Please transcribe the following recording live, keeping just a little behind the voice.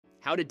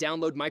How to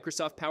download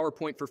Microsoft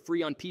PowerPoint for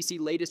free on PC,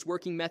 latest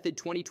working method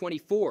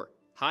 2024.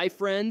 Hi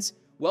friends,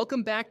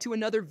 welcome back to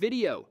another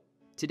video.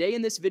 Today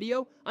in this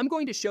video, I'm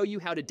going to show you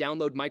how to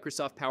download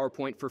Microsoft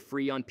PowerPoint for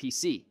free on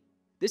PC.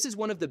 This is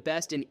one of the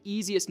best and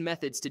easiest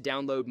methods to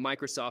download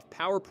Microsoft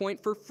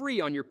PowerPoint for free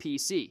on your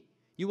PC.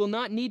 You will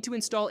not need to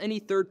install any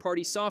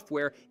third-party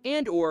software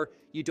and/or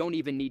you don't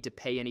even need to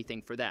pay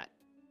anything for that.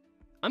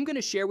 I'm going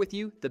to share with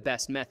you the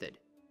best method.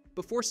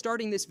 Before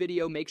starting this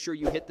video, make sure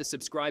you hit the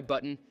subscribe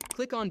button,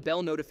 click on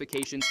bell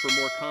notifications for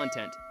more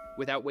content.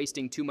 Without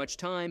wasting too much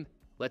time,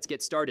 let's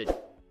get started.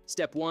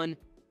 Step 1,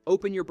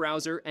 open your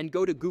browser and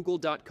go to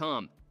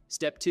google.com.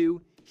 Step 2,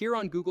 here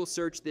on Google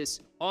search this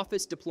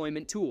Office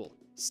Deployment Tool.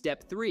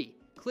 Step 3,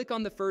 click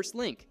on the first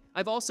link.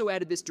 I've also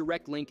added this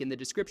direct link in the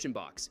description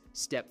box.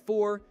 Step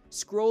 4,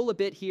 scroll a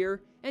bit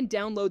here and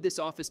download this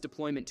Office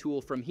Deployment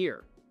Tool from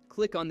here.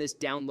 Click on this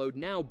Download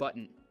Now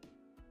button.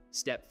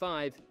 Step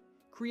 5,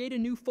 create a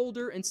new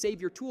folder and save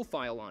your tool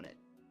file on it.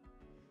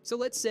 So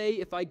let's say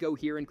if I go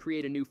here and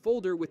create a new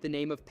folder with the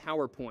name of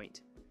PowerPoint.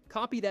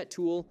 Copy that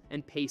tool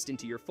and paste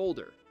into your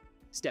folder.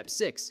 Step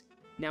 6,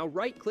 now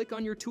right-click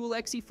on your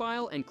tool.exe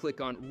file and click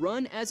on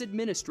Run as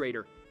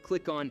Administrator.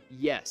 Click on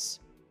Yes.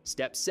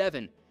 Step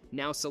 7,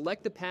 now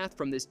select the path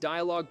from this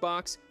dialog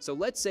box, so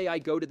let's say I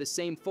go to the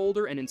same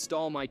folder and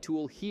install my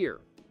tool here.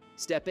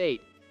 Step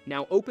 8,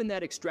 now open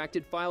that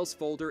extracted files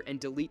folder and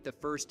delete the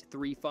first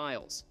 3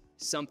 files.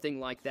 Something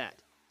like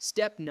that.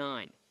 Step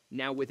 9,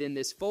 now within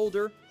this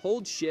folder,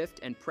 hold Shift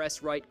and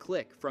press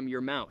right-click from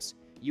your mouse.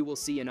 You will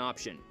see an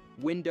option,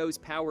 Windows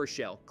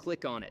PowerShell,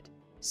 click on it.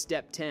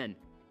 Step 10,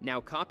 now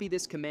copy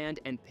this command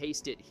and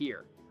paste it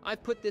here.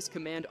 I've put this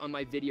command on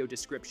my video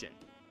description.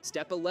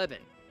 Step 11,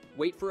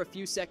 wait for a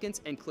few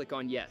seconds and click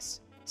on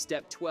Yes.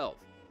 Step 12,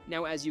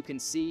 now as you can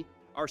see,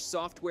 our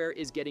software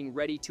is getting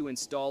ready to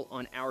install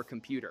on our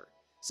computer.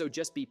 So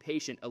just be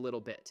patient a little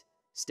bit.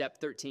 Step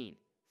 13,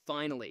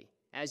 finally,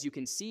 as you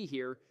can see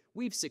here,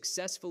 we've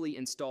successfully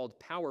installed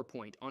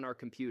PowerPoint on our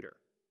computer.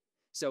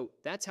 So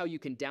that's how you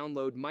can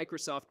download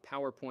Microsoft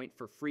PowerPoint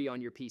for free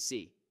on your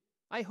PC.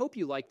 I hope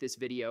you liked this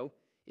video.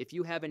 If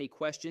you have any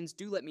questions,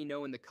 do let me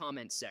know in the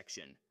comments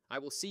section. I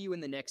will see you in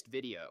the next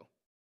video.